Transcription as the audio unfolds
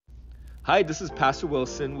Hi, this is Pastor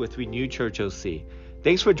Wilson with Renew Church OC.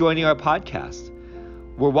 Thanks for joining our podcast.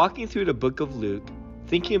 We're walking through the book of Luke,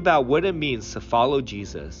 thinking about what it means to follow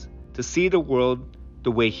Jesus, to see the world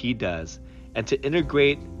the way he does, and to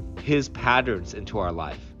integrate his patterns into our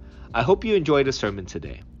life. I hope you enjoyed the sermon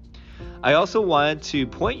today. I also wanted to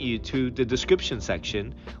point you to the description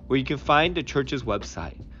section where you can find the church's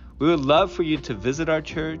website. We would love for you to visit our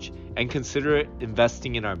church and consider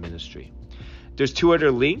investing in our ministry. There's two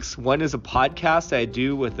other links. One is a podcast that I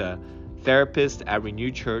do with a therapist at Renew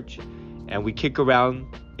Church, and we kick around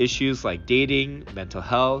issues like dating, mental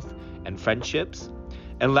health, and friendships.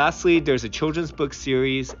 And lastly, there's a children's book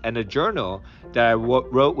series and a journal that I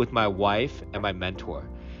wrote with my wife and my mentor,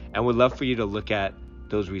 and would love for you to look at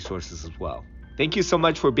those resources as well. Thank you so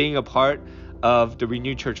much for being a part of the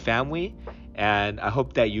Renew Church family, and I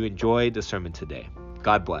hope that you enjoyed the sermon today.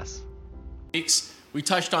 God bless. We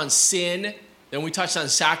touched on sin, then we touched on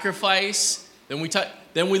sacrifice, then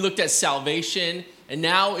we looked at salvation, and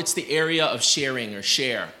now it's the area of sharing or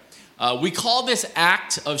share. We call this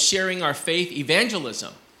act of sharing our faith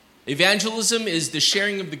evangelism. Evangelism is the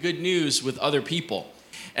sharing of the good news with other people.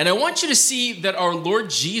 And I want you to see that our Lord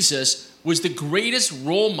Jesus was the greatest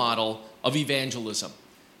role model of evangelism.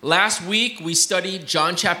 Last week, we studied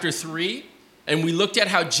John chapter 3, and we looked at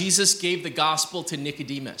how Jesus gave the gospel to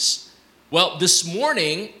Nicodemus. Well, this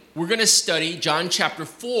morning, we're going to study John chapter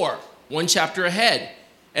 4, one chapter ahead.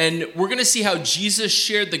 And we're going to see how Jesus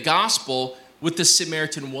shared the gospel with the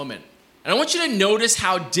Samaritan woman. And I want you to notice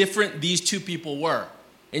how different these two people were.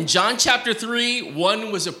 In John chapter 3,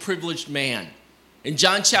 one was a privileged man. In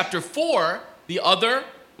John chapter 4, the other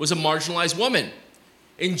was a marginalized woman.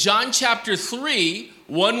 In John chapter 3,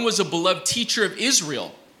 one was a beloved teacher of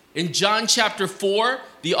Israel. In John chapter 4,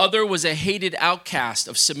 the other was a hated outcast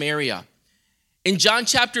of Samaria. In John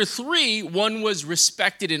chapter 3, one was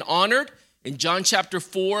respected and honored. In John chapter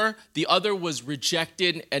 4, the other was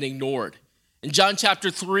rejected and ignored. In John chapter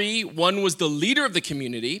 3, one was the leader of the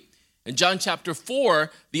community. In John chapter 4,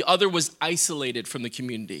 the other was isolated from the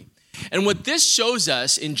community. And what this shows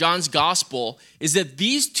us in John's gospel is that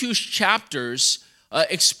these two chapters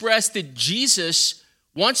express that Jesus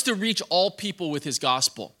wants to reach all people with his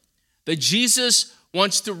gospel. That Jesus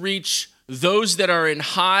wants to reach those that are in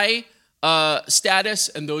high status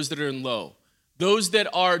and those that are in low. Those that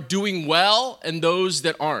are doing well and those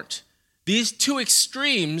that aren't. These two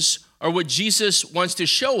extremes are what Jesus wants to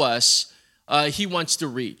show us he wants to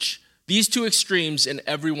reach. These two extremes and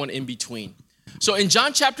everyone in between. So in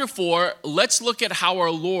John chapter 4, let's look at how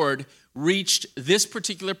our Lord reached this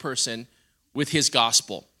particular person with his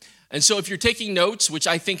gospel. And so if you're taking notes, which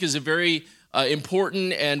I think is a very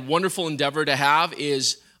important and wonderful endeavor to have,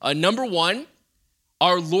 is number one,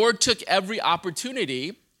 our Lord took every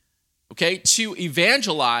opportunity, to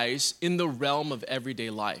evangelize in the realm of everyday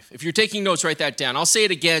life. If you're taking notes, write that down. I'll say it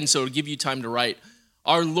again so it'll give you time to write.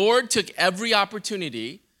 Our Lord took every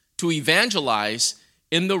opportunity to evangelize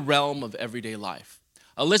in the realm of everyday life.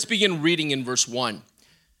 Let's begin reading in verse 1.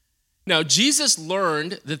 Now, Jesus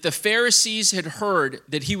learned that the Pharisees had heard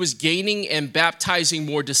that he was gaining and baptizing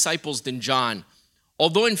more disciples than John,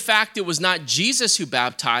 although in fact it was not Jesus who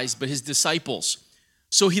baptized, but his disciples.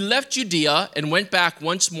 So he left Judea and went back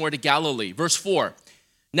once more to Galilee. Verse 4.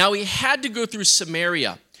 Now he had to go through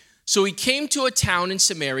Samaria. So he came to a town in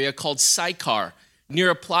Samaria called Sychar, near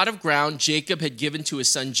a plot of ground Jacob had given to his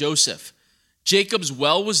son Joseph. Jacob's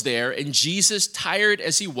well was there, and Jesus, tired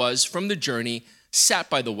as he was from the journey, sat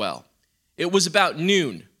by the well. It was about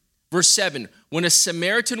noon. Verse 7, when a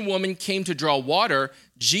Samaritan woman came to draw water,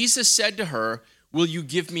 Jesus said to her, "Will you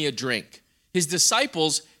give me a drink?" His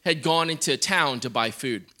disciples had gone into town to buy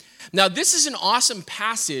food. Now, this is an awesome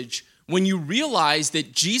passage when you realize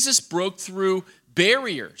that Jesus broke through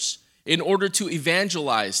barriers in order to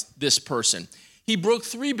evangelize this person. He broke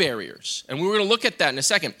 3 barriers, and we're going to look at that in a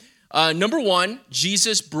second. Number 1,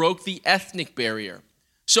 Jesus broke the ethnic barrier.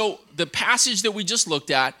 So the passage that we just looked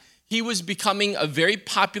at, he was becoming a very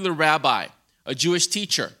popular rabbi, a Jewish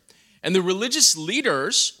teacher. And the religious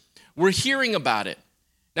leaders were hearing about it.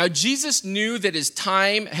 Now, Jesus knew that his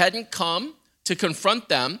time hadn't come to confront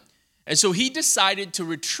them, and so he decided to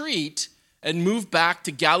retreat and move back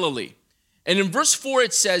to Galilee. And in verse 4,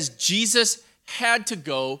 it says Jesus had to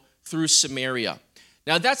go through Samaria.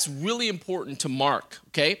 Now, that's really important to mark,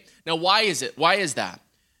 okay? Now, why is it? Why is that?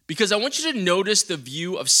 Because I want you to notice the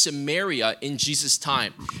view of Samaria in Jesus'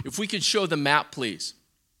 time. If we could show the map, please.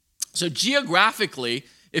 So geographically,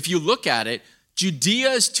 if you look at it,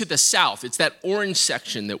 Judea is to the south. It's that orange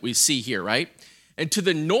section that we see here, right? And to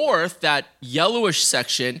the north, that yellowish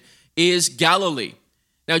section is Galilee.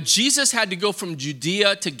 Now, Jesus had to go from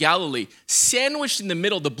Judea to Galilee. Sandwiched in the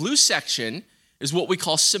middle, the blue section, is what we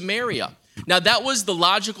call Samaria. Now, that was the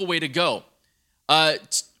logical way to go.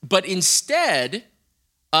 But instead,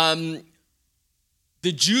 the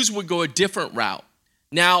Jews would go a different route.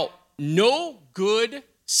 Now, no good,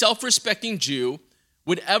 self-respecting Jew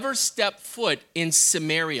would ever step foot in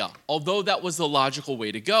Samaria, although that was the logical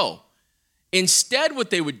way to go. Instead, what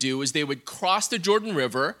they would do is they would cross the Jordan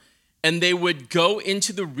River and they would go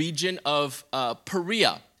into the region of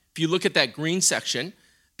Perea. If you look at that green section,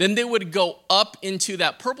 then they would go up into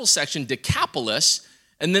that purple section, Decapolis,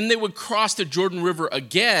 and then they would cross the Jordan River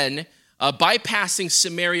again, bypassing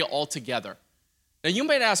Samaria altogether. Now, you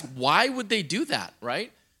might ask, why would they do that,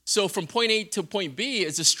 right? So from point A to point B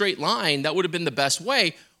is a straight line. That would have been the best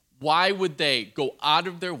way. Why would they go out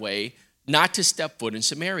of their way not to step foot in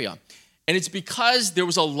Samaria? And it's because there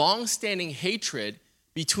was a long-standing hatred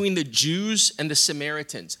between the Jews and the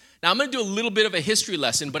Samaritans. Now, I'm going to do a little bit of a history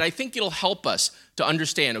lesson, but I think it'll help us to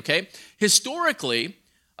understand, okay? Historically,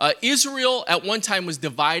 Israel at one time was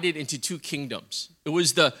divided into two kingdoms. It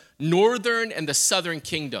was the northern and the southern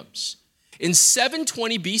kingdoms. In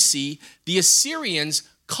 720 BC, the Assyrians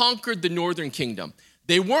conquered the northern kingdom.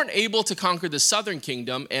 They weren't able to conquer the southern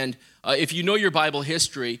kingdom, and if you know your Bible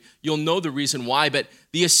history, you'll know the reason why, but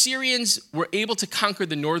the Assyrians were able to conquer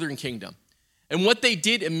the northern kingdom. And what they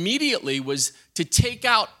did immediately was to take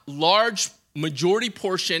out large majority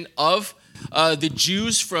portion of the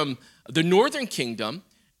Jews from the northern kingdom,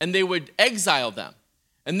 and they would exile them.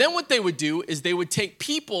 And then what they would do is they would take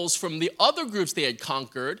peoples from the other groups they had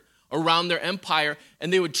conquered around their empire,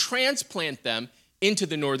 and they would transplant them into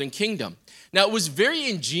the northern kingdom. Now, it was very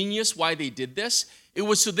ingenious why they did this. It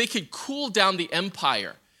was so they could cool down the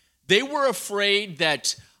empire. They were afraid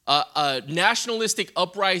that a nationalistic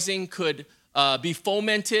uprising could be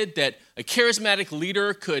fomented, that a charismatic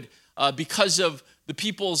leader could, because of the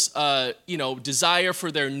people's desire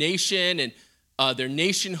for their nation and their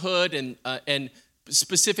nationhood and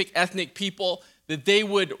specific ethnic people, that they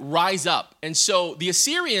would rise up. And so the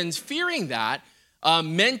Assyrians, fearing that,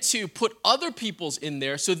 meant to put other peoples in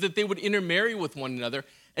there so that they would intermarry with one another,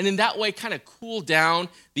 and in that way kind of cool down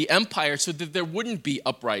the empire so that there wouldn't be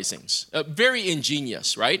uprisings. Very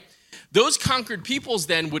ingenious, right? Those conquered peoples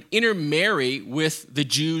then would intermarry with the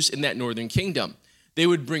Jews in that northern kingdom. They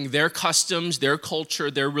would bring their customs, their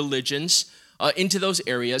culture, their religions into those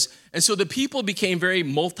areas, and so the people became very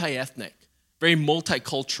multi-ethnic, very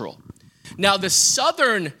multicultural. Now, the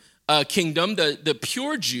southern kingdom, the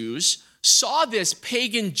pure Jews, saw this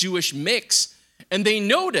pagan Jewish mix, and they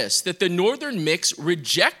noticed that the northern mix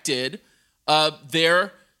rejected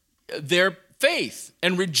their faith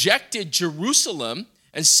and rejected Jerusalem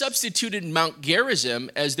and substituted Mount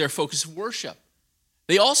Gerizim as their focus of worship.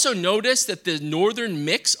 They also noticed that the northern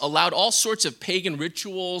mix allowed all sorts of pagan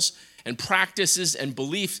rituals and practices and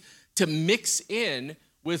beliefs to mix in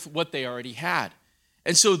with what they already had.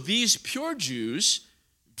 And so these pure Jews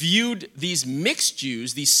viewed these mixed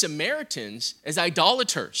Jews, these Samaritans, as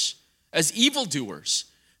idolaters, as evildoers.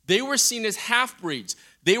 They were seen as half-breeds.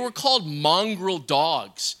 They were called mongrel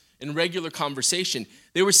dogs in regular conversation.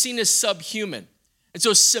 They were seen as subhuman. And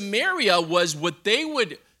so Samaria was what they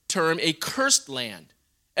would term a cursed land.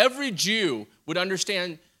 Every Jew would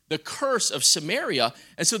understand the curse of Samaria,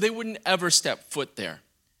 and so they wouldn't ever step foot there.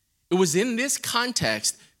 It was in this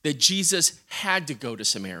context that Jesus had to go to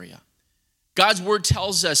Samaria. God's word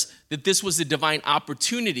tells us that this was a divine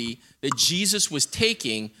opportunity that Jesus was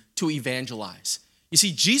taking to evangelize. You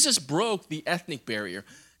see, Jesus broke the ethnic barrier.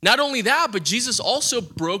 Not only that, but Jesus also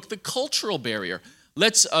broke the cultural barrier.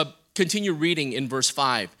 Let's continue reading in verse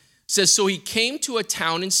 5. It says, "So he came to a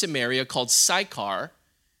town in Samaria called Sychar,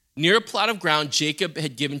 near a plot of ground Jacob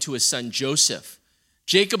had given to his son Joseph.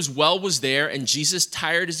 Jacob's well was there, and Jesus,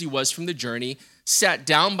 tired as he was from the journey, sat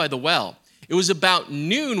down by the well. It was about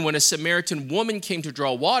noon when a Samaritan woman came to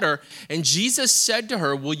draw water, and Jesus said to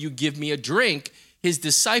her, 'Will you give me a drink?' His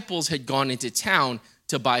disciples had gone into town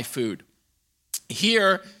to buy food."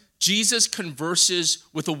 Here, Jesus converses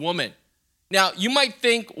with a woman. Now, you might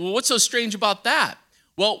think, well, what's so strange about that?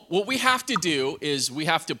 Well, what we have to do is we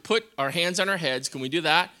have to put our hands on our heads. Can we do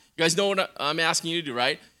that? You guys know what I'm asking you to do,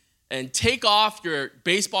 right? And take off your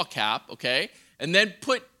baseball cap, okay? And then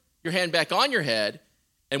put your hand back on your head,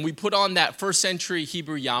 and we put on that first century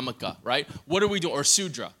Hebrew yarmulke, right? What are we doing? Or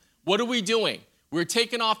sudra. What are we doing? We're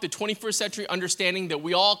taking off the 21st century understanding that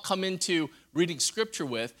we all come into reading scripture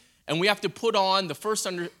with, and we have to put on the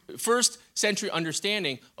first century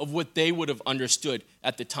understanding of what they would have understood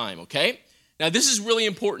at the time, okay? Now, this is really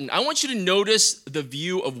important. I want you to notice the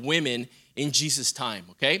view of women in Jesus' time,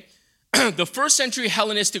 okay? the first century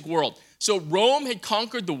Hellenistic world. So Rome had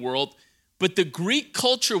conquered the world, but the Greek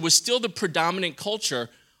culture was still the predominant culture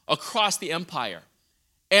across the empire.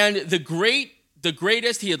 And the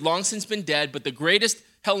greatest, he had long since been dead, but the greatest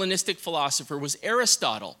Hellenistic philosopher was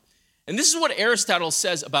Aristotle. And this is what Aristotle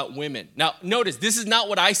says about women. Now, notice, this is not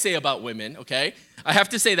what I say about women, okay? I have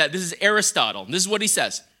to say that. This is Aristotle. This is what he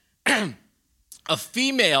says. A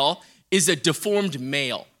female is a deformed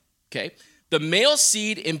male, okay? The male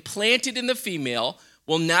seed implanted in the female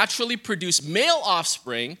will naturally produce male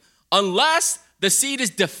offspring unless the seed is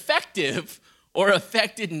defective or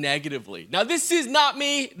affected negatively. Now, this is not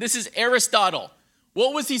me. This is Aristotle.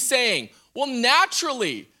 What was he saying? Well,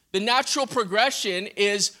 naturally, the natural progression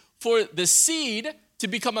is for the seed to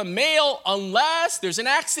become a male unless there's an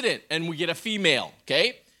accident and we get a female,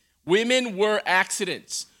 okay? Women were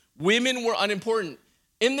accidents. Women were unimportant.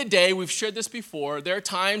 In the day, we've shared this before, there are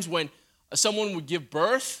times when someone would give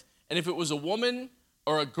birth, and if it was a woman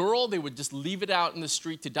or a girl, they would just leave it out in the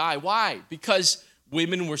street to die. Why? Because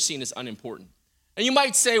women were seen as unimportant. And you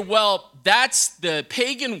might say, well, that's the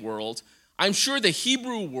pagan world. I'm sure the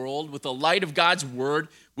Hebrew world, with the light of God's word,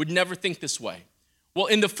 would never think this way. Well,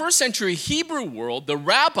 in the first century Hebrew world, the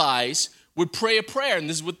rabbis would pray a prayer, and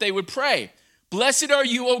this is what they would pray. Blessed are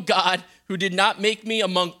you, O God, who did not make me,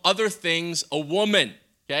 among other things, a woman.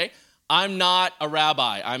 Okay? I'm not a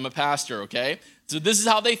rabbi. I'm a pastor, okay? So this is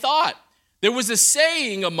how they thought. There was a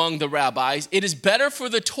saying among the rabbis, it is better for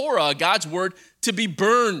the Torah, God's word, to be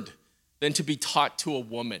burned than to be taught to a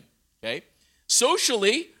woman, okay?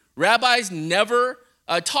 Socially, rabbis never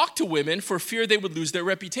talked to women for fear they would lose their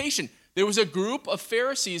reputation. There was a group of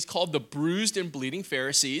Pharisees called the bruised and bleeding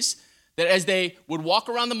Pharisees that as they would walk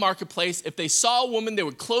around the marketplace, if they saw a woman, they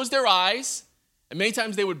would close their eyes, and many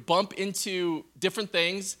times they would bump into different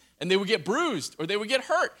things, and they would get bruised or they would get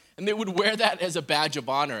hurt, and they would wear that as a badge of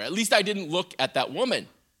honor. At least I didn't look at that woman.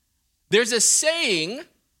 There's a saying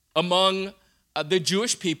among the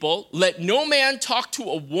Jewish people, let no man talk to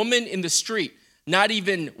a woman in the street, not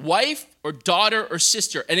even wife or daughter or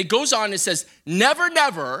sister. And it goes on and says, never,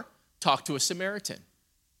 never talk to a Samaritan.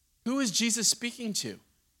 Who is Jesus speaking to?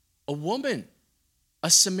 A woman, a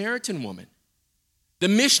Samaritan woman. The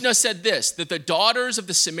Mishnah said this, that the daughters of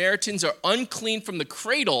the Samaritans are unclean from the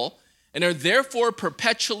cradle and are therefore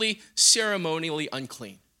perpetually ceremonially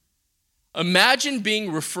unclean. Imagine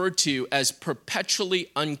being referred to as perpetually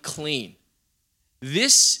unclean.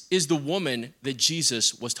 This is the woman that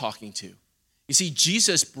Jesus was talking to. You see,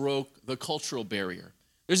 Jesus broke the cultural barrier.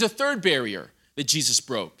 There's a third barrier that Jesus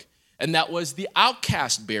broke, and that was the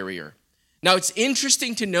outcast barrier. Now, it's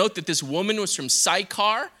interesting to note that this woman was from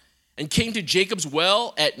Sychar and came to Jacob's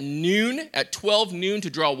well at 12 noon to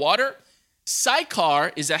draw water.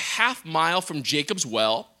 Sychar is a half mile from Jacob's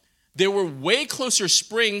well. There were way closer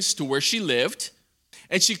springs to where she lived,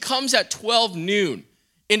 and she comes at 12 noon.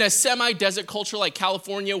 In a semi-desert culture like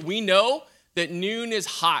California, we know that noon is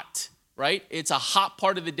hot, right? It's a hot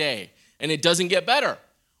part of the day, and it doesn't get better.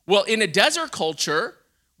 Well, in a desert culture,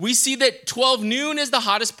 we see that 12 noon is the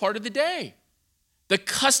hottest part of the day. The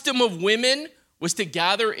custom of women was to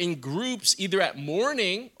gather in groups either at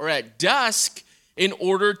morning or at dusk in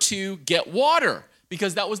order to get water,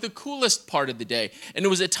 because that was the coolest part of the day. And it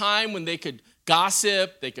was a time when they could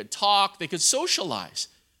gossip, they could talk, they could socialize.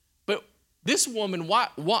 But this woman,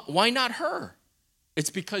 why not her? It's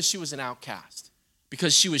because she was an outcast,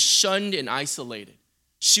 because she was shunned and isolated.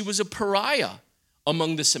 She was a pariah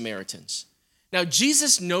among the Samaritans. Now,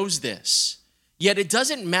 Jesus knows this, yet it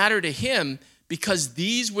doesn't matter to him because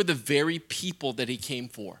these were the very people that he came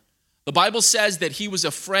for. The Bible says that he was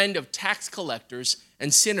a friend of tax collectors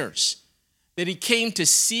and sinners, that he came to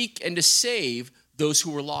seek and to save those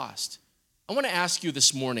who were lost. I want to ask you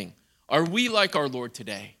this morning, are we like our Lord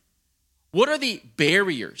today? What are the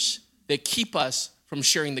barriers that keep us from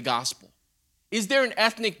sharing the gospel? Is there an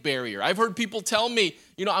ethnic barrier? I've heard people tell me,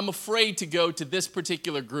 I'm afraid to go to this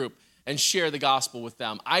particular group and share the gospel with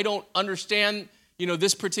them. I don't understand,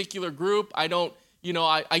 this particular group. I don't,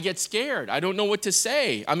 I get scared. I don't know what to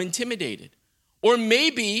say. I'm intimidated. Or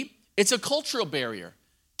maybe it's a cultural barrier.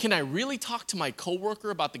 Can I really talk to my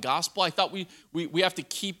coworker about the gospel? I thought we have to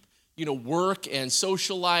keep, work and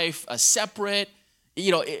social life separate.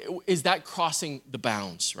 Is that crossing the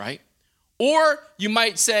bounds, right? Or you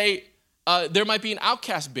might say, there might be an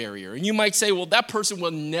outcast barrier. And you might say, well, that person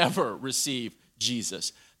will never receive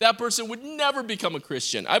Jesus. That person would never become a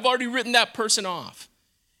Christian. I've already written that person off.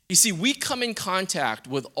 You see, we come in contact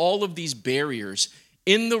with all of these barriers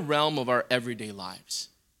in the realm of our everyday lives.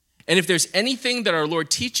 And if there's anything that our Lord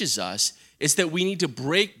teaches us, it's that we need to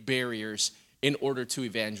break barriers in order to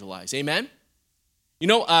evangelize. Amen?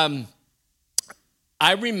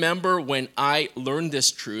 I remember when I learned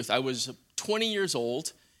this truth, I was 20 years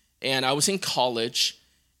old and I was in college.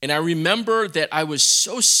 And I remember that I was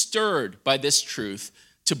so stirred by this truth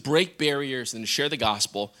to break barriers and to share the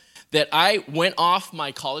gospel that I went off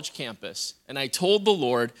my college campus and I told the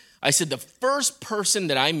Lord, I said, the first person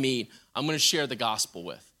that I meet, I'm going to share the gospel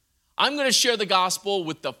with. I'm going to share the gospel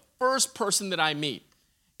with the first person that I meet.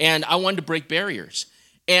 And I wanted to break barriers.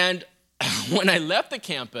 And when I left the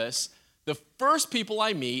campus, the first people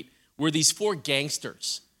I meet were these 4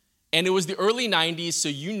 gangsters. And it was the early 90s, so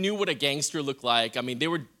you knew what a gangster looked like. I mean,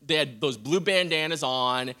 they had those blue bandanas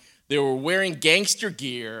on. They were wearing gangster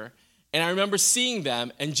gear. And I remember seeing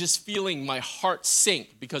them and just feeling my heart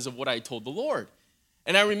sink because of what I told the Lord.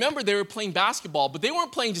 And I remember they were playing basketball, but they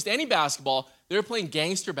weren't playing just any basketball. They were playing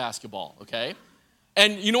gangster basketball, okay?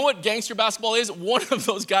 And you know what gangster basketball is? One of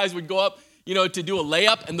those guys would go up, to do a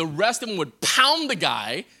layup, and the rest of them would pound the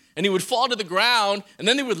guy, and he would fall to the ground, and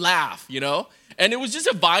then they would laugh, And it was just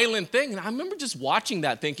a violent thing. And I remember just watching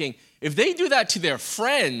that thinking, if they do that to their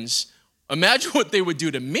friends, imagine what they would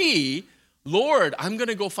do to me. Lord, I'm going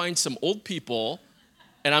to go find some old people,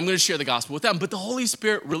 and I'm going to share the gospel with them. But the Holy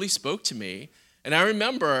Spirit really spoke to me. And I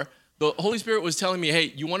remember the Holy Spirit was telling me,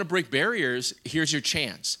 hey, you want to break barriers? Here's your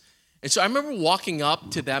chance. And so I remember walking up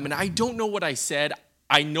to them, and I don't know what I said.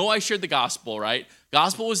 I know I shared the gospel, right?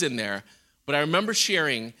 Gospel was in there. But I remember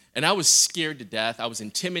sharing, and I was scared to death. I was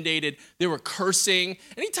intimidated. They were cursing.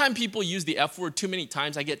 Anytime people use the F word too many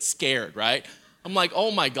times, I get scared, right? I'm like, oh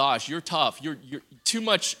my gosh, you're tough. You're too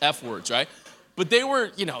much F words, right? But they were,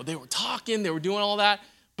 they were talking. They were doing all that.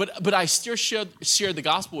 But I still shared the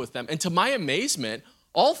gospel with them. And to my amazement,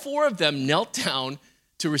 all 4 of them knelt down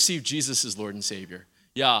to receive Jesus as Lord and Savior.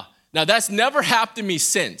 Yeah. Now, that's never happened to me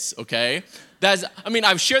since, okay?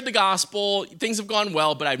 I've shared the gospel. Things have gone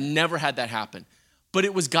well, but I've never had that happen. But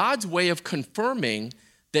it was God's way of confirming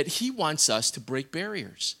that he wants us to break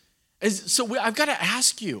barriers. So I've got to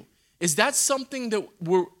ask you, is that something that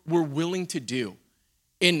we're willing to do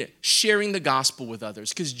in sharing the gospel with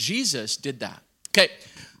others? Because Jesus did that. Okay,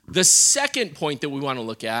 the second point that we want to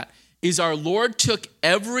look at is our Lord took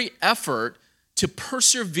every effort to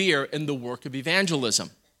persevere in the work of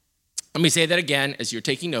evangelism. Let me say that again as you're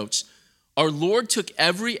taking notes. Our Lord took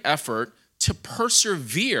every effort to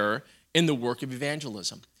persevere in the work of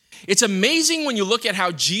evangelism. It's amazing when you look at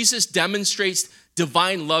how Jesus demonstrates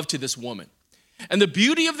divine love to this woman. And the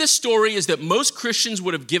beauty of this story is that most Christians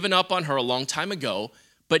would have given up on her a long time ago,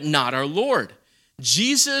 but not our Lord.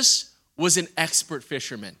 Jesus was an expert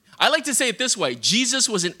fisherman. I like to say it this way. Jesus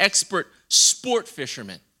was an expert sport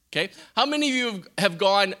fisherman. Okay? How many of you have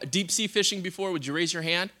gone deep sea fishing before? Would you raise your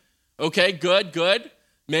hand? Okay, good.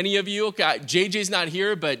 Many of you. Okay, JJ's not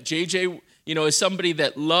here, but JJ, is somebody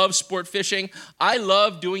that loves sport fishing. I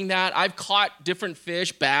love doing that. I've caught different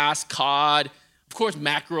fish, bass, cod, of course,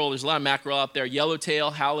 mackerel. There's a lot of mackerel out there, yellowtail,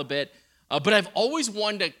 halibut. But I've always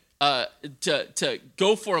wanted to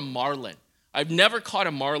go for a marlin. I've never caught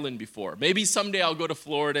a marlin before. Maybe someday I'll go to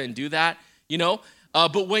Florida and do that,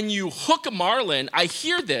 But when you hook a marlin, I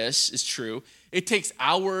hear this is true, it takes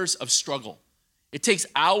hours of struggle. It takes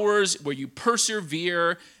hours where you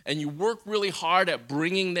persevere and you work really hard at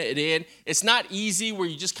bringing it in. It's not easy where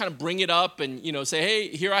you just kind of bring it up and, say, hey,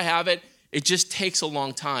 here I have it. It just takes a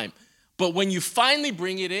long time. But when you finally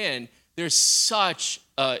bring it in, there's such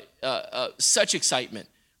excitement,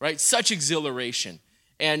 right? Such exhilaration.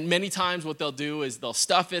 And many times what they'll do is they'll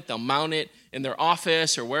stuff it, they'll mount it in their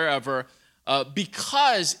office or wherever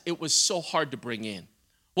because it was so hard to bring in.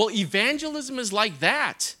 Well, evangelism is like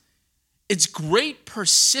that. It's great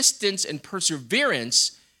persistence and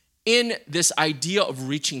perseverance in this idea of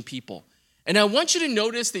reaching people. And I want you to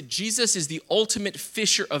notice that Jesus is the ultimate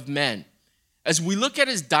fisher of men. As we look at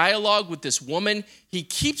his dialogue with this woman, he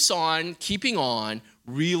keeps on, keeping on,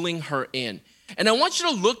 reeling her in. And I want you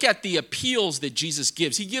to look at the appeals that Jesus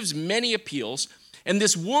gives. He gives many appeals, and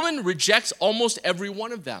this woman rejects almost every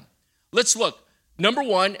one of them. Let's look. Number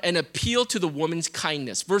 1, an appeal to the woman's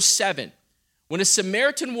kindness. Verse 7. When a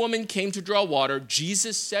Samaritan woman came to draw water,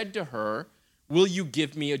 Jesus said to her, will you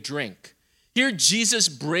give me a drink? Here, Jesus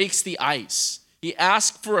breaks the ice. He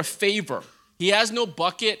asks for a favor. He has no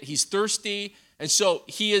bucket. He's thirsty. And so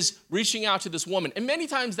he is reaching out to this woman. And many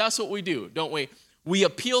times that's what we do, don't we? We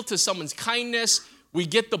appeal to someone's kindness. We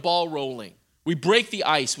get the ball rolling. We break the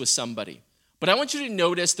ice with somebody. But I want you to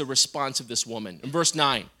notice the response of this woman. In verse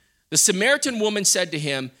 9, the Samaritan woman said to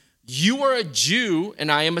him, you are a Jew and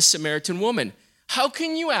I am a Samaritan woman. How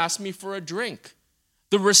can you ask me for a drink?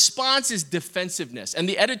 The response is defensiveness. And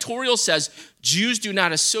the editorial says, Jews do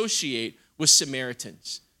not associate with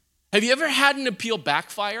Samaritans. Have you ever had an appeal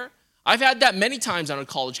backfire? I've had that many times on a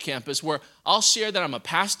college campus where I'll share that I'm a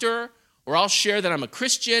pastor or I'll share that I'm a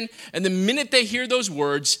Christian, and the minute they hear those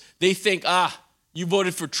words, they think, you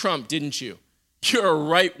voted for Trump, didn't you? You're a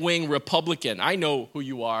right-wing Republican. I know who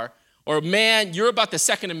you are. Or, man, you're about the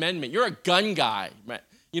Second Amendment. You're a gun guy.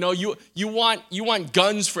 You know, you want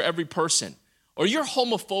guns for every person. Or you're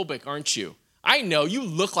homophobic, aren't you? I know, you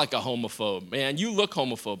look like a homophobe, man. You look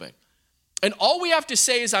homophobic. And all we have to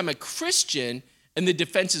say is I'm a Christian, and the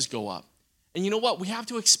defenses go up. And you know what? We have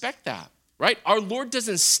to expect that, right? Our Lord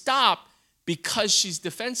doesn't stop because she's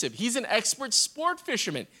defensive. He's an expert sport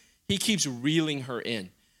fisherman. He keeps reeling her in.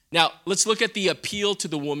 Now, let's look at the appeal to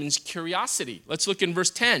the woman's curiosity. Let's look in verse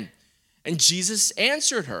 10. And Jesus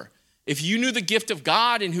answered her, if you knew the gift of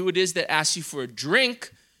God and who it is that asks you for a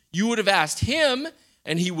drink, you would have asked him,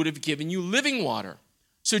 and he would have given you living water.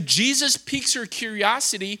 So Jesus piques her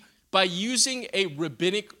curiosity by using a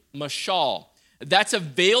rabbinic mashal. That's a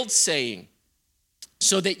veiled saying,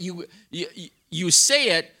 so that you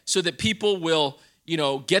say it so that people will,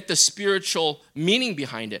 get the spiritual meaning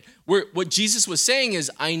behind it. What Jesus was saying is,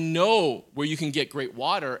 I know where you can get great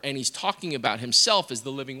water, and he's talking about himself as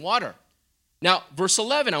the living water. Now, verse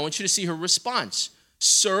 11, I want you to see her response.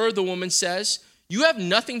 Sir, the woman says, you have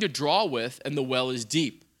nothing to draw with, and the well is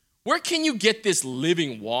deep. Where can you get this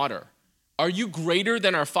living water? Are you greater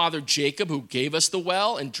than our father Jacob, who gave us the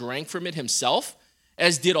well and drank from it himself,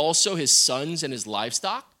 as did also his sons and his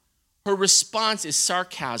livestock? Her response is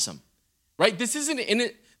sarcasm, right? This isn't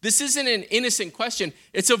an innocent question.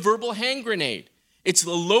 It's a verbal hand grenade. It's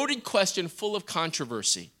a loaded question full of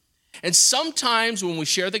controversy. And sometimes when we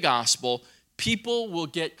share the gospel, people will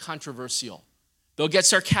get controversial. They'll get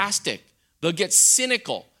sarcastic. They'll get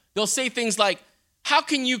cynical. They'll say things like, how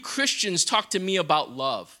can you Christians talk to me about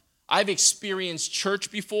love? I've experienced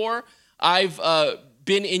church before. I've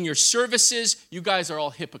been in your services. You guys are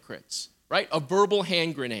all hypocrites, right? A verbal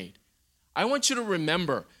hand grenade. I want you to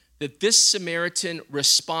remember that this Samaritan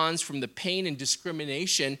responds from the pain and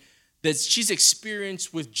discrimination that she's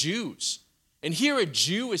experienced with Jews. And here a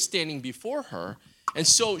Jew is standing before her, and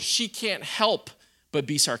so she can't help but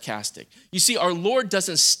be sarcastic. You see, our Lord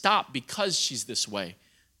doesn't stop because she's this way.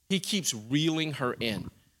 He keeps reeling her in.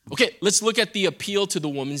 Okay, let's look at the appeal to the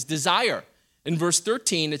woman's desire. In verse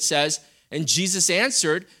 13, it says, and Jesus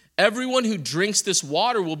answered, everyone who drinks this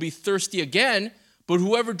water will be thirsty again, but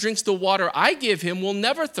whoever drinks the water I give him will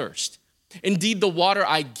never thirst. Indeed, the water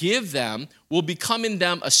I give them will become in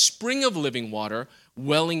them a spring of living water,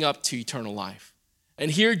 welling up to eternal life.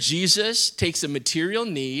 And here Jesus takes a material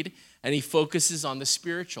need and he focuses on the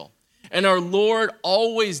spiritual. And our Lord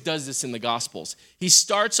always does this in the Gospels. He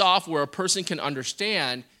starts off where a person can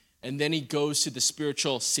understand, and then he goes to the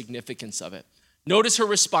spiritual significance of it. Notice her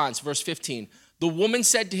response, verse 15. The woman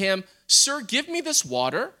said to him, Sir, give me this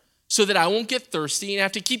water so that I won't get thirsty and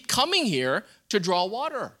have to keep coming here to draw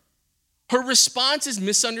water. Her response is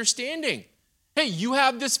misunderstanding. Hey, you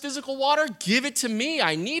have this physical water? Give it to me.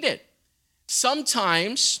 I need it.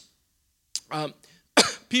 Sometimes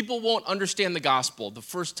people won't understand the gospel the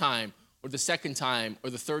first time or the second time or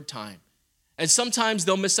the third time. And sometimes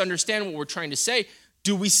they'll misunderstand what we're trying to say.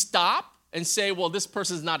 Do we stop and say, well, this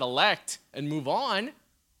person's not elect and move on?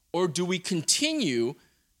 Or do we continue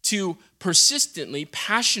to persistently,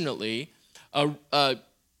 passionately, reel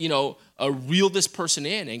this person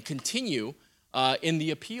in and continue in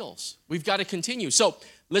the appeals? We've got to continue. So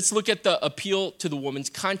let's look at the appeal to the woman's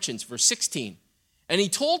conscience, verse 16. And he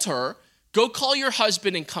told her, go call your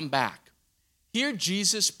husband and come back. Here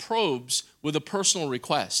Jesus probes with a personal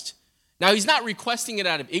request. Now, he's not requesting it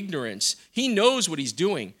out of ignorance. He knows what he's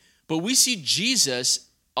doing. But we see Jesus,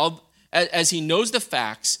 as he knows the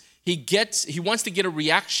facts, he wants to get a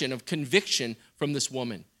reaction of conviction from this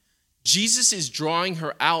woman. Jesus is drawing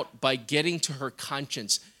her out by getting to her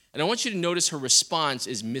conscience. And I want you to notice her response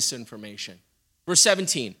is misinformation. Verse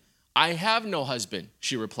 17, I have no husband,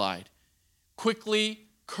 she replied. Quickly,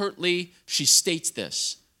 curtly, she states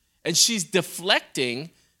this. And she's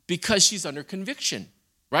deflecting because she's under conviction,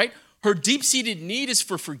 right? Her deep-seated need is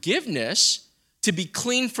for forgiveness, to be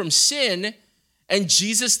clean from sin, and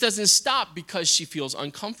Jesus doesn't stop because she feels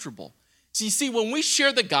uncomfortable. So you see, when we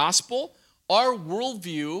share the gospel, our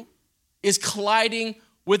worldview is colliding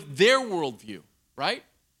with their worldview, right?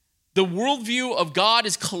 The worldview of God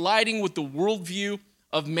is colliding with the worldview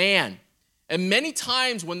of man. And many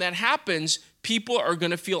times when that happens, people are going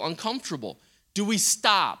to feel uncomfortable. Do we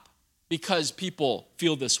stop because people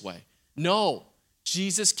feel this way? No.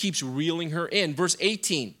 Jesus keeps reeling her in. Verse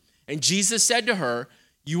 18, and Jesus said to her,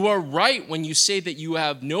 you are right when you say that you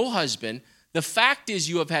have no husband. The fact is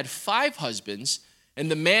you have had 5 husbands,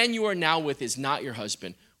 and the man you are now with is not your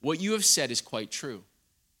husband. what you have said is quite true.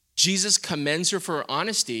 Jesus commends her for her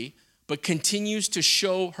honesty, but continues to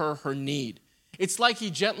show her her need. It's like he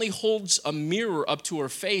gently holds a mirror up to her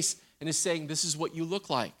face and is saying, this is what you look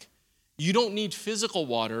like. You don't need physical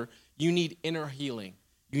water. You need inner healing.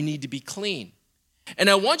 You need to be clean. And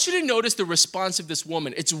I want you to notice the response of this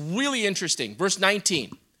woman. It's really interesting. Verse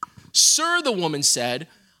 19. Sir, the woman said,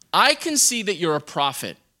 I can see that you're a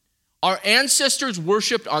prophet. Our ancestors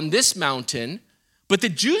worshiped on this mountain, but the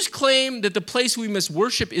Jews claim that the place we must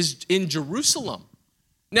worship is in Jerusalem.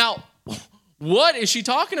 Now, what is she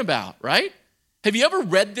talking about, right? Have you ever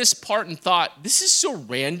read this part and thought, this is so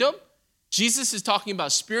random? Jesus is talking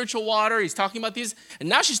about spiritual water. He's talking about these, and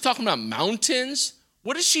now she's talking about mountains.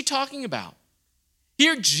 What is she talking about?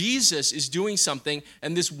 Here, Jesus is doing something,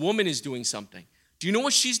 and this woman is doing something. Do you know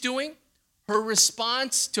what she's doing? Her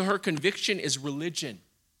response to her conviction is religion.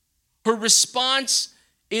 Her response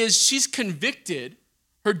is she's convicted.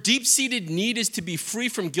 Her deep-seated need is to be free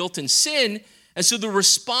from guilt and sin. And so the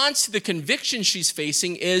response to the conviction she's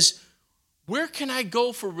facing is, where can I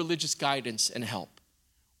go for religious guidance and help?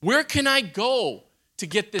 Where can I go to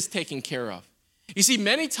get this taken care of? You see,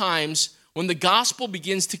 many times when the gospel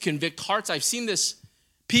begins to convict hearts, I've seen this,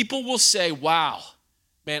 people will say, wow,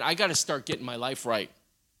 man, I got to start getting my life right.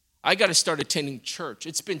 I got to start attending church.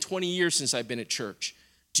 It's been 20 years since I've been at church.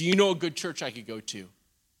 Do you know a good church I could go to?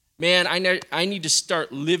 Man, I need to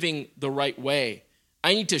start living the right way.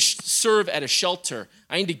 I need to serve at a shelter.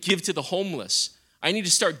 I need to give to the homeless. I need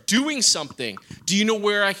to start doing something. Do you know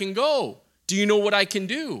where I can go? Do you know what I can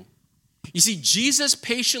do? You see, Jesus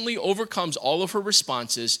patiently overcomes all of her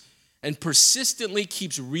responses and persistently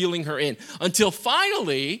keeps reeling her in until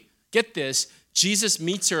finally, get this, Jesus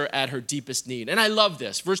meets her at her deepest need. And I love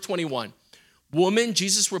this. Verse 21. Woman,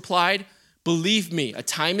 Jesus replied, believe me, a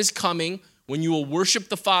time is coming when you will worship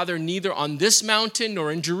the Father neither on this mountain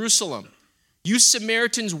nor in Jerusalem. You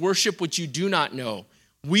Samaritans worship what you do not know.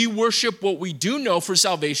 We worship what we do know, for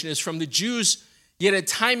salvation is from the Jews. Yet a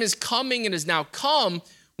time is coming and has now come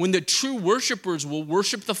when the true worshipers will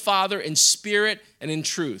worship the Father in spirit and in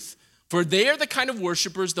truth. For they are the kind of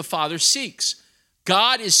worshipers the Father seeks.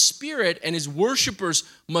 God is spirit, and his worshipers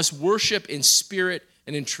must worship in spirit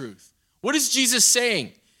and in truth. What is Jesus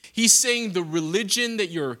saying? He's saying the religion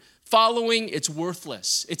that you're following, it's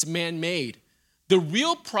worthless. It's man-made. The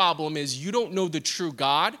real problem is you don't know the true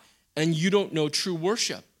God and you don't know true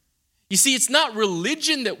worship. You see, it's not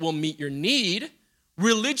religion that will meet your need.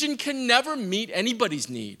 Religion can never meet anybody's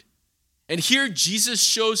need. And here Jesus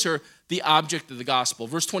shows her the object of the gospel.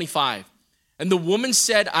 Verse 25. And the woman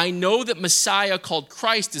said, I know that Messiah called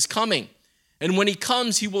Christ is coming. And when he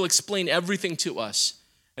comes, he will explain everything to us.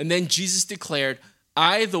 And then Jesus declared,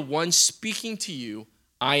 I, the one speaking to you,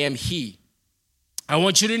 I am he. I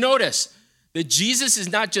want you to notice that Jesus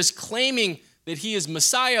is not just claiming that he is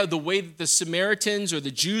Messiah the way that the Samaritans or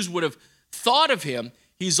the Jews would have thought of him.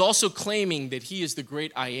 He's also claiming that he is the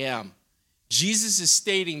great I am. Jesus is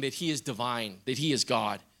stating that he is divine, that he is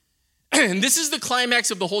God. And this is the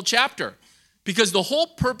climax of the whole chapter, because the whole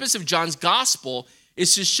purpose of John's gospel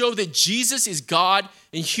is to show that Jesus is God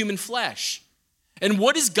in human flesh. And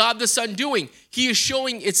what is God the Son doing? He is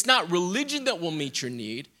showing it's not religion that will meet your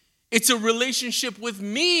need. It's a relationship with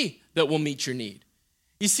me that will meet your need.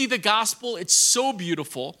 You see, the gospel, it's so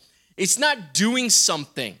beautiful. It's not doing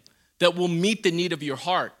something that will meet the need of your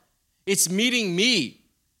heart. It's meeting me.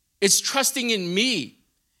 It's trusting in me.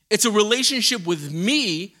 It's a relationship with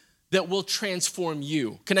me that will transform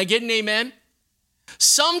you. Can I get an amen?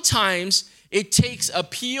 Sometimes it takes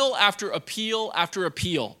appeal after appeal after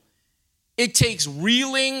appeal. It takes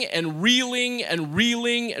reeling and reeling and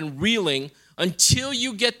reeling and reeling until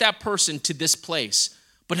you get that person to this place.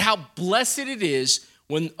 But how blessed it is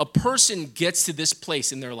when a person gets to this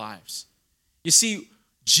place in their lives. You see,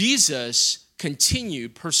 Jesus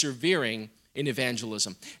continued persevering in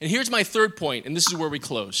evangelism. And here's my third point, and this is where we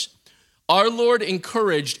close. Our Lord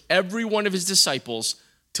encouraged every one of his disciples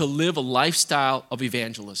to live a lifestyle of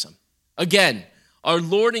evangelism. Again, our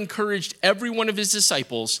Lord encouraged every one of his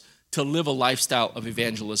disciples to live a lifestyle of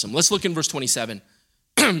evangelism. Let's look in verse 27.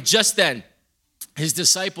 Just then, his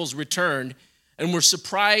disciples returned and were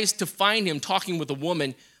surprised to find him talking with a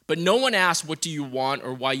woman, but no one asked, what do you want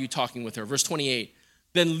or why are you talking with her? Verse 28.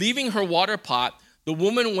 Then leaving her water pot, the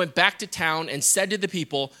woman went back to town and said to the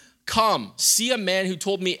people, come, see a man who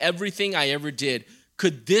told me everything I ever did.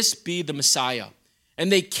 Could this be the Messiah?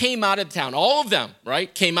 And they came out of the town, all of them,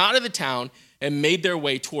 right? Came out of the town and made their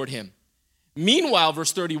way toward him. Meanwhile,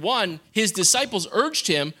 verse 31, his disciples urged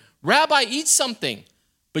him, Rabbi, eat something.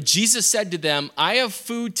 But Jesus said to them, I have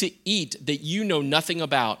food to eat that you know nothing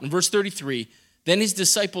about. In verse 33, Then his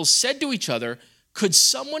disciples said to each other, could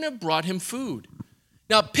someone have brought him food?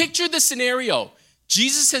 Now picture the scenario.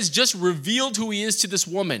 Jesus has just revealed who he is to this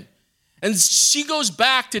woman. And she goes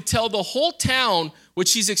back to tell the whole town what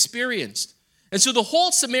she's experienced. And so the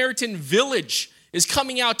whole Samaritan village is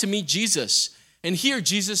coming out to meet Jesus. And here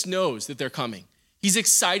Jesus knows that they're coming. He's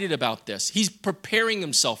excited about this. He's preparing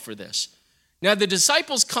himself for this. Now the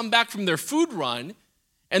disciples come back from their food run,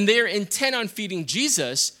 and they're intent on feeding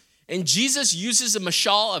Jesus. And Jesus uses a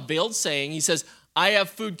mashal, a veiled saying. He says, I have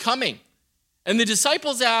food coming. And the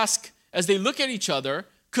disciples ask, as they look at each other,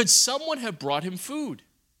 could someone have brought him food?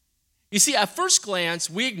 You see, at first glance,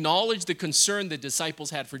 we acknowledge the concern the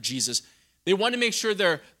disciples had for Jesus. They wanted to make sure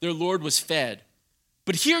their Lord was fed.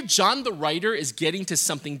 But here, John the writer is getting to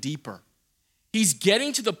something deeper. He's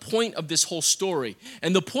getting to the point of this whole story.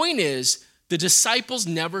 And the point is, the disciples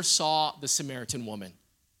never saw the Samaritan woman.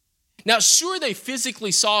 Now, sure, they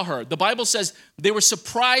physically saw her. The Bible says they were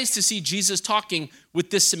surprised to see Jesus talking with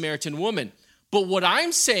this Samaritan woman. But what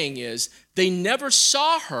I'm saying is they never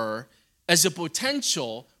saw her as a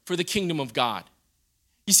potential for the kingdom of God.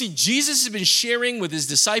 You see, Jesus has been sharing with his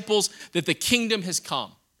disciples that the kingdom has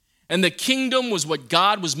come. And the kingdom was what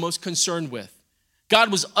God was most concerned with. God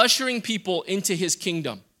was ushering people into his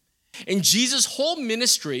kingdom. And Jesus' whole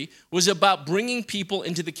ministry was about bringing people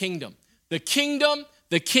into the kingdom. The kingdom,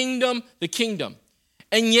 the kingdom, the kingdom.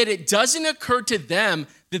 And yet it doesn't occur to them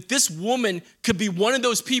that this woman could be one of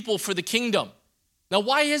those people for the kingdom. Now,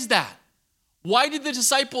 why is that? Why did the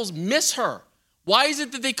disciples miss her? Why is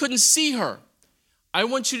it that they couldn't see her? I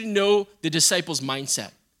want you to know the disciples'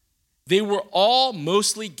 mindset. They were all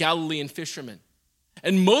mostly Galilean fishermen.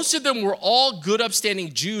 And most of them were all good,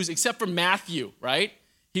 upstanding Jews, except for Matthew, right?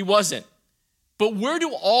 He wasn't. But where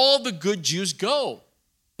do all the good Jews go?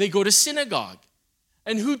 They go to synagogue.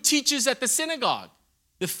 And who teaches at the synagogue?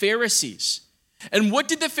 The Pharisees. And what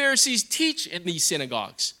did the Pharisees teach in these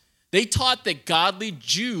synagogues? They taught that godly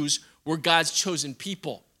Jews were God's chosen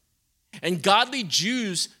people. And godly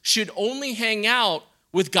Jews should only hang out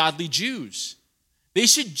with godly Jews. They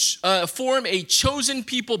should form a chosen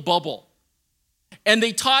people bubble. And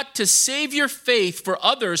they taught to save your faith for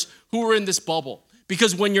others who are in this bubble.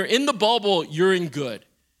 Because when you're in the bubble, you're in good.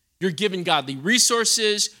 You're given godly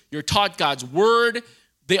resources. You're taught God's word.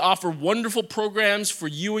 They offer wonderful programs for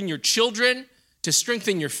you and your children to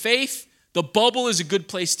strengthen your faith. The bubble is a good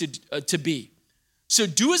place to be. So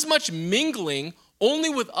do as much mingling only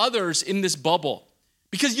with others in this bubble,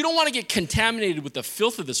 because you don't want to get contaminated with the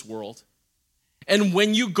filth of this world. And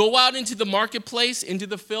when you go out into the marketplace, into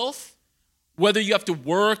the filth, whether you have to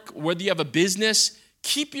work, whether you have a business,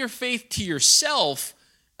 keep your faith to yourself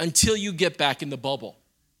until you get back in the bubble.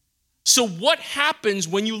 So what happens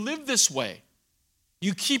when you live this way?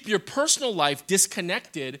 You keep your personal life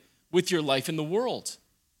disconnected with your life in the world.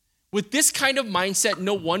 With this kind of mindset,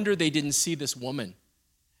 no wonder they didn't see this woman.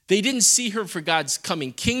 They didn't see her for God's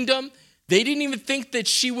coming kingdom. They didn't even think that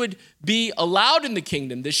she would be allowed in the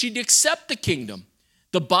kingdom, that she'd accept the kingdom.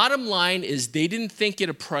 The bottom line is they didn't think it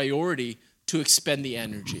a priority to expend the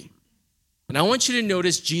energy. And I want you to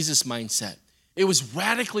notice Jesus' mindset. It was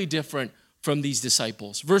radically different from these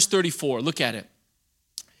disciples. Verse 34, look at it.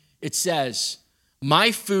 It says,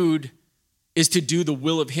 my food is to do the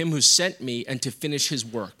will of him who sent me and to finish his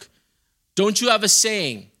work. Don't you have a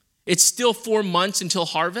saying? It's still 4 months until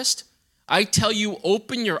harvest. I tell you,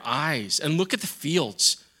 open your eyes and look at the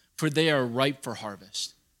fields, for they are ripe for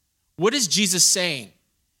harvest. What is Jesus saying?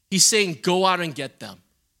 He's saying, go out and get them.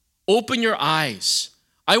 Open your eyes.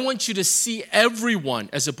 I want you to see everyone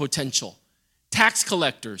as a potential. Tax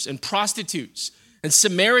collectors and prostitutes and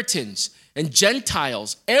Samaritans and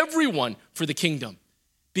Gentiles, everyone for the kingdom,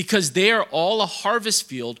 because they are all a harvest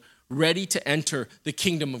field ready to enter the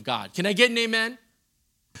kingdom of God. Can I get an amen?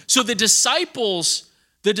 So the disciples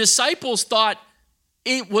thought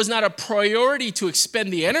it was not a priority to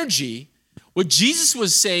expend the energy. What Jesus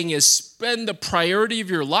was saying is spend the priority of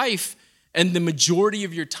your life and the majority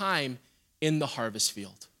of your time in the harvest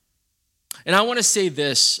field. And I want to say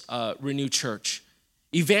this, Renew Church.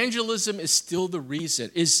 Evangelism is still the reason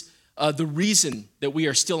that we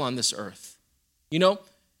are still on this earth. You know,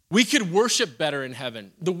 we could worship better in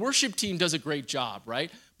heaven. The worship team does a great job, right?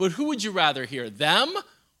 But who would you rather hear, them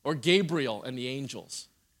or Gabriel and the angels,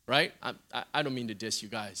 right? I don't mean to diss you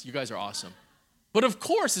guys. You guys are awesome. But of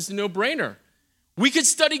course, it's a no-brainer. We could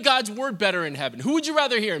study God's word better in heaven. Who would you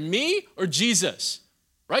rather hear, me or Jesus?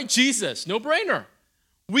 Right? Jesus, no-brainer.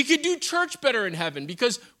 We could do church better in heaven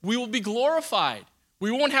because we will be glorified.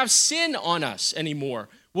 We won't have sin on us anymore.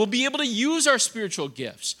 We'll be able to use our spiritual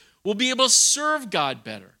gifts. We'll be able to serve God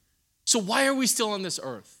better. So why are we still on this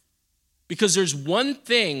earth? Because there's one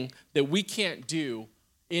thing that we can't do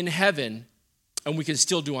in heaven and we can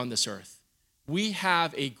still do on this earth. We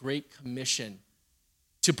have a great commission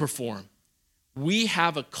to perform. We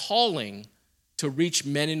have a calling to reach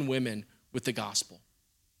men and women with the gospel.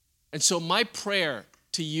 And so my prayer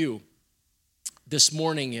to you this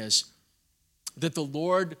morning is that the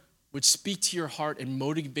Lord would speak to your heart and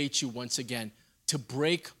motivate you once again to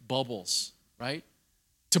break bubbles, right?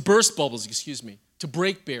 To burst bubbles, to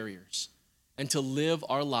break barriers, and to live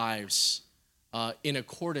our lives in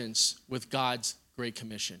accordance with God's great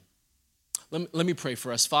commission. Let me pray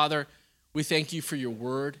for us. Father, we thank you for your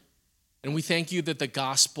word, and we thank you that the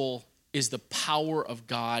gospel is the power of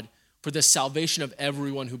God for the salvation of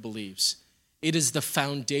everyone who believes. It is the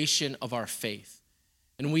foundation of our faith.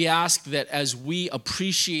 And we ask that as we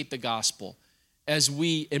appreciate the gospel, as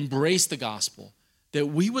we embrace the gospel, that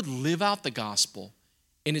we would live out the gospel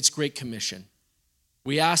in its great commission.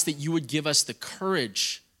 We ask that you would give us the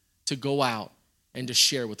courage to go out and to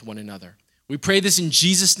share with one another. We pray this in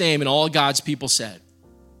Jesus' name, and all God's people said,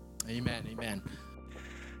 amen, amen.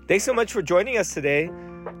 Thanks so much for joining us today.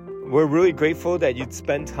 We're really grateful that you'd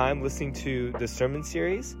spend time listening to the sermon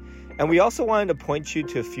series. And we also wanted to point you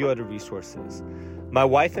to a few other resources. My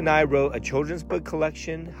wife and I wrote a children's book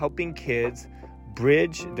collection helping kids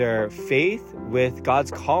bridge their faith with God's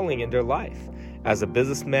calling in their life as a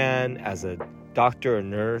businessman, as a doctor or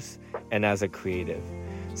nurse, and as a creative.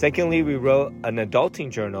 Secondly, we wrote an adulting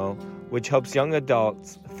journal which helps young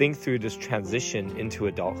adults think through this transition into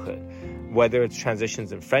adulthood, whether it's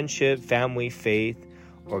transitions in friendship, family, faith,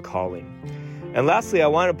 or calling. And lastly, I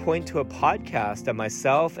want to point to a podcast that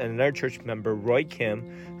myself and another church member, Roy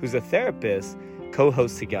Kim, who's a therapist,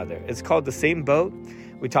 co-host together. It's called The Same Boat.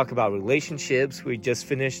 We talk about relationships. We just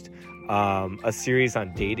finished a series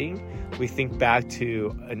on dating. We think back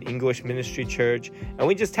to an English ministry church, and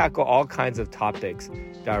we just tackle all kinds of topics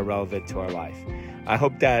that are relevant to our life. I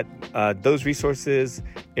hope that those resources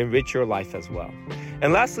enrich your life as well.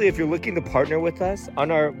 And lastly, if you're looking to partner with us,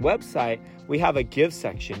 on our website, we have a give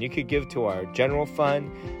section. You could give to our general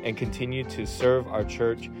fund and continue to serve our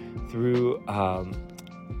church through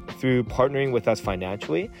partnering with us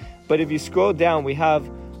financially. But if you scroll down, we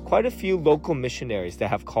have quite a few local missionaries that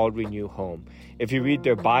have called Renew home. If you read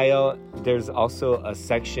their bio, there's also a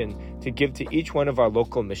section to give to each one of our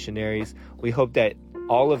local missionaries. We hope that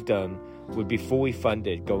all of them would be fully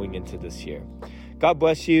funded going into this year. God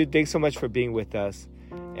bless you. Thanks so much for being with us,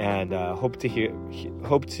 and hope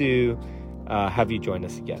to have you join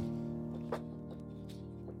us again.